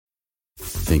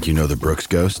Think you know the Brooks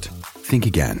Ghost? Think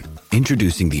again.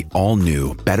 Introducing the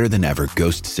all-new, better-than-ever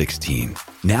Ghost 16.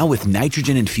 Now with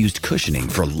nitrogen-infused cushioning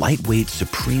for lightweight,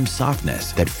 supreme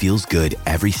softness that feels good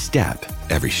every step,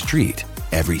 every street,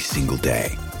 every single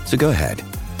day. So go ahead,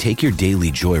 take your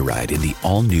daily joyride in the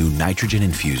all-new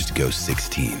nitrogen-infused Ghost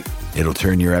 16. It'll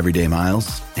turn your everyday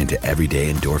miles into everyday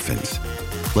endorphins.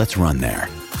 Let's run there.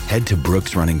 Head to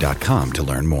brooksrunning.com to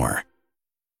learn more.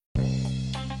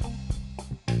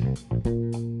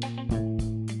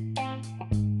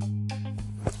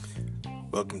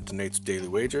 Welcome to Nate's Daily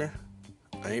Wager.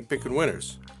 I ain't picking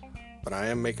winners, but I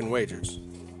am making wagers.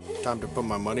 Time to put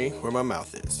my money where my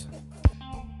mouth is.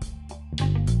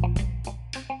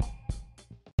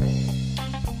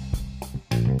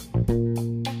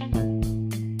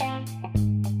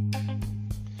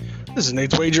 This is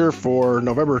Nate's Wager for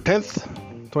November 10th,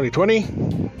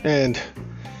 2020, and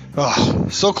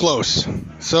so close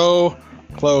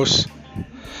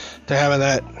to having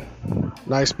that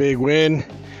nice big win.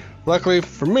 Luckily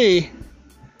for me,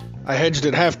 I hedged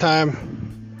at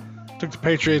halftime, took the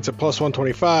Patriots at plus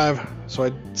 125, so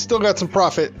I still got some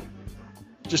profit,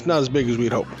 just not as big as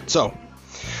we'd hoped. So,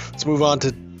 let's move on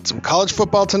to some college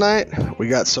football tonight. We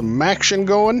got some action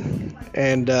going,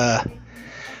 and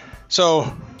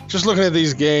so just looking at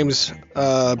these games,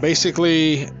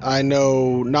 basically I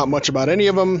know not much about any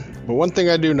of them, but one thing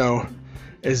I do know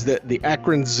is that the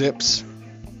Akron Zips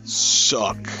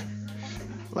suck.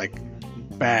 Like,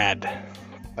 bad.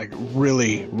 Like,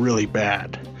 really, really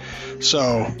bad.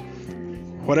 So,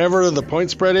 whatever the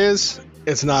point spread is,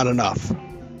 it's not enough.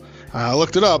 I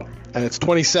looked it up, and it's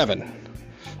 27.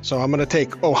 So, I'm going to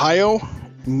take Ohio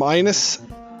minus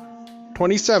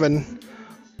 27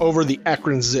 over the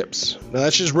Akron Zips. Now,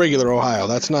 that's just regular Ohio.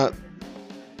 That's not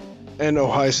an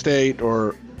Ohio State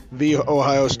or the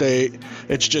Ohio State.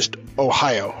 It's just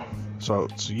Ohio. So,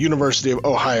 it's University of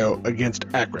Ohio against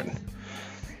Akron.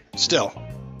 Still,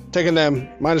 taking them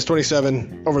minus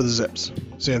 27 over the Zips.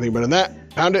 See anything better than that?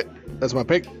 Pound it. That's my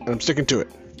pick, and I'm sticking to it.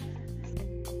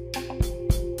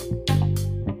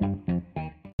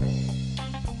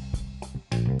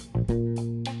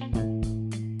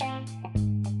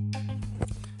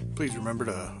 Please remember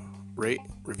to rate,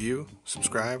 review,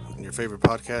 subscribe in your favorite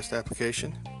podcast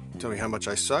application. Tell me how much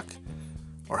I suck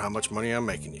or how much money I'm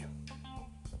making you.